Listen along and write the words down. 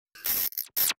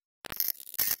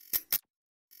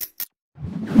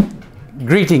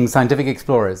Greetings, scientific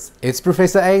explorers. It's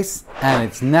Professor Ace, and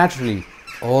it's naturally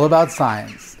all about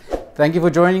science. Thank you for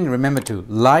joining. Remember to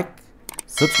like,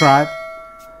 subscribe,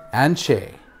 and share.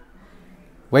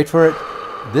 Wait for it.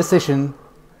 This session,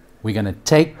 we're going to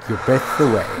take your breath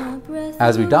away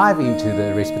as we dive into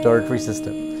the respiratory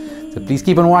system. So please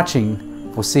keep on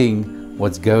watching for seeing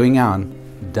what's going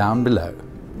on down below.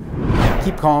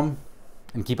 Keep calm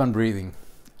and keep on breathing.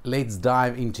 Let's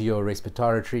dive into your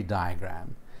respiratory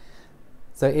diagram.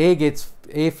 So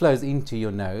air flows into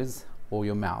your nose or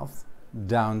your mouth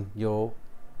down your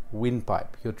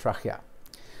windpipe, your trachea.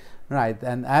 Right,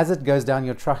 and as it goes down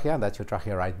your trachea, that's your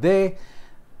trachea right there,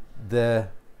 the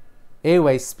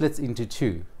airway splits into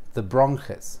two, the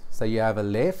bronchus. So you have a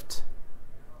left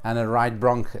and a right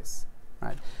bronchus.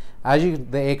 Right. As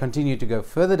the air continues to go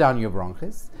further down your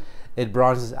bronchus, it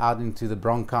branches out into the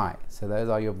bronchi. So those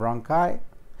are your bronchi.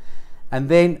 And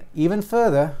then even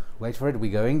further, wait for it,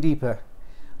 we're going deeper.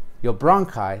 Your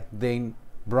bronchi then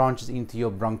branches into your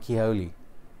bronchioli.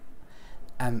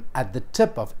 And at the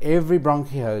tip of every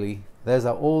bronchioli, those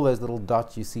are all those little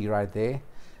dots you see right there.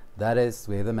 That is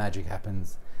where the magic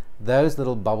happens. Those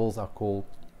little bubbles are called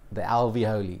the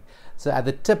alveoli. So at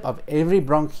the tip of every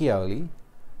bronchioli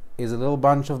is a little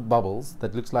bunch of bubbles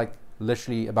that looks like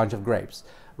literally a bunch of grapes.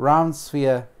 Round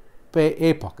sphere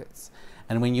air pockets.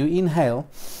 And when you inhale,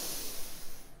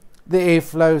 the air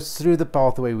flows through the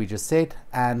pathway we just said,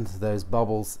 and those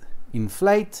bubbles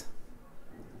inflate,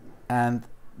 and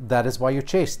that is why your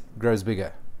chest grows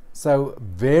bigger. So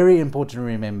very important to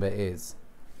remember is,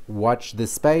 watch the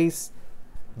space.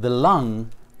 The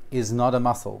lung is not a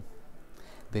muscle.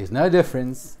 There's no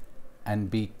difference, and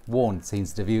be warned,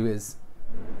 sensitive viewers,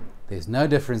 there's no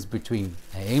difference between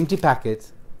an empty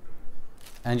packet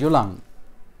and your lung,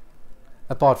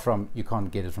 apart from you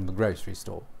can't get it from the grocery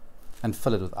store and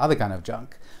fill it with other kind of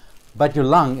junk. But your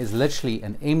lung is literally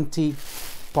an empty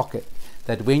pocket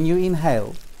that when you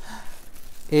inhale,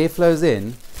 air flows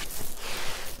in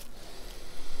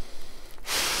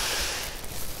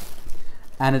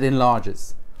and it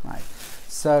enlarges. Right.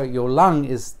 So your lung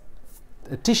is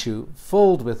a tissue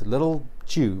filled with little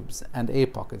tubes and air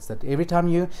pockets that every time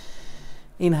you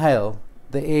inhale,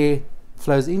 the air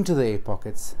flows into the air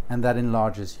pockets, and that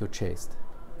enlarges your chest,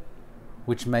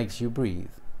 which makes you breathe.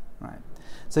 Right.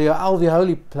 So your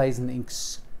alveoli plays an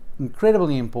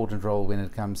incredibly important role when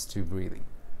it comes to breathing.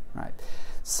 Right.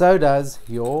 So does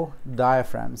your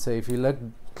diaphragm. So if you look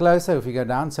closer, if you go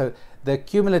down, so the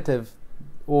cumulative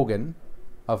organ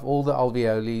of all the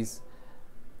alveolis,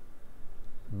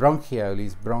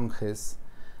 bronchioles, bronchus,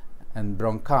 and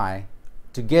bronchi,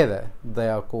 together they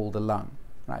are called the lung.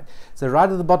 Right. So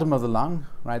right at the bottom of the lung,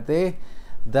 right there,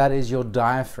 that is your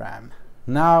diaphragm.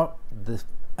 Now the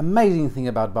amazing thing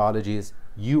about biology is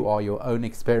you are your own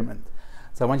experiment.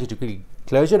 So I want you to quickly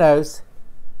close your nose,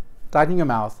 tighten your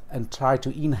mouth, and try to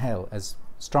inhale as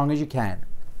strong as you can.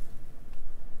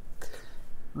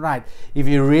 Right. If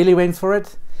you really went for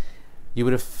it, you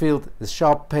would have felt the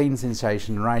sharp pain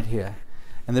sensation right here.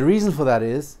 And the reason for that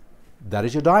is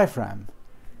your diaphragm.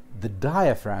 The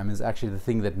diaphragm is actually the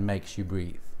thing that makes you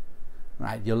breathe.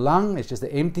 Right. Your lung is just an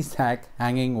empty sack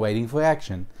hanging, waiting for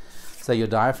action. So your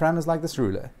diaphragm is like this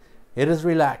ruler. It is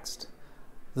relaxed.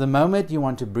 The moment you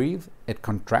want to breathe, it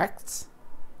contracts.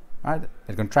 Right?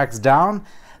 It contracts down.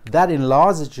 That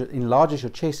enlarges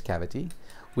your chest cavity,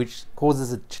 which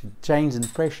causes a change in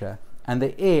pressure, and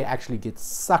the air actually gets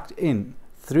sucked in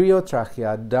through your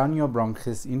trachea, down your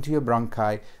bronchus, into your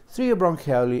bronchi, through your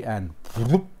bronchioli, and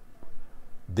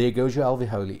there goes your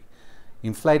alveoli,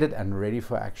 inflated and ready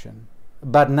for action.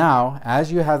 But now,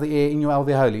 as you have the air in your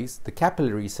alveolis, the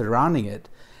capillary surrounding it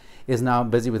is now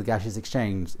busy with gaseous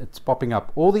exchange. It's popping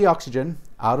up all the oxygen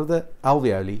out of the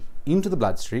alveoli into the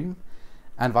bloodstream,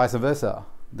 and vice versa.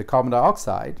 The carbon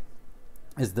dioxide,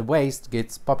 as the waste,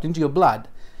 gets popped into your blood.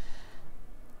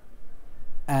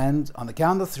 And on the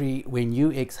count of 3, when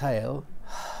you exhale,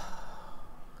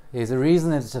 there's a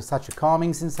reason it's such a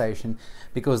calming sensation,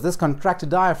 because this contracted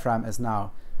diaphragm is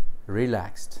now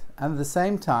relaxed. And at the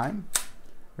same time,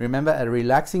 remember, a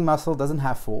relaxing muscle doesn't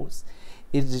have force.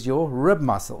 It is your rib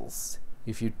muscles.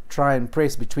 If you try and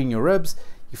press between your ribs,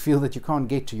 you feel that you can't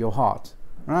get to your heart,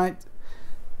 right?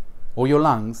 Or your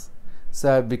lungs.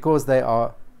 So because they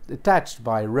are attached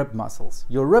by rib muscles,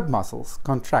 your rib muscles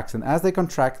contract, and as they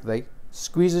contract, they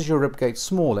squeezes your rib cage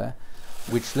smaller,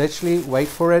 which literally, wait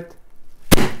for it,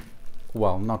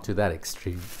 well, not to that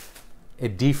extreme,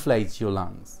 it deflates your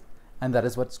lungs, and that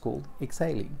is what's called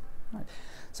exhaling. Right.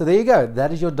 So there you go.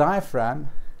 That is your diaphragm,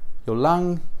 your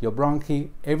lung, your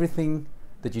bronchi, everything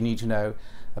that you need to know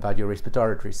about your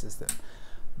respiratory system.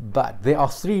 But there are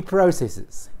three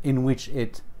processes in which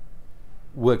it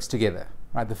works together.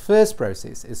 Right? The first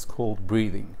process is called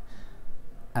breathing,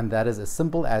 and that is as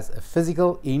simple as a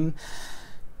physical in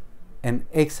and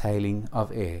exhaling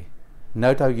of air.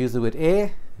 Note I use the word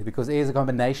air because air is a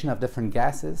combination of different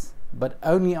gases, but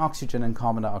only oxygen and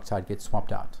carbon dioxide get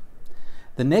swapped out.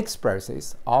 The next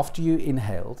process after you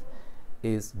inhaled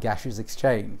is gaseous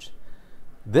exchange.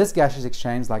 This gaseous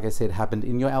exchange, like I said, happened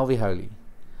in your alveoli,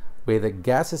 where the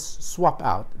gases swap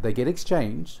out, they get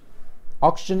exchanged,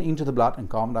 oxygen into the blood and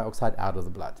carbon dioxide out of the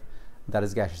blood. That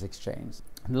is gaseous exchange.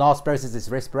 And the last process is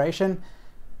respiration,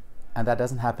 and that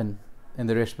doesn't happen in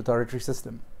the respiratory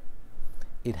system.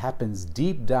 It happens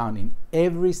deep down in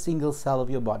every single cell of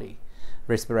your body.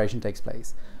 Respiration takes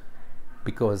place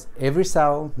because every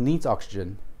cell needs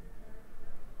oxygen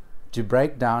to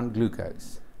break down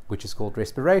glucose, which is called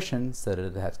respiration, so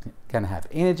that it can have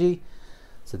energy,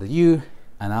 so that you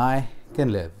and I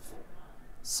can live.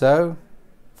 So,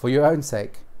 for your own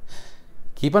sake,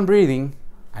 keep on breathing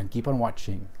and keep on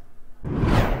watching.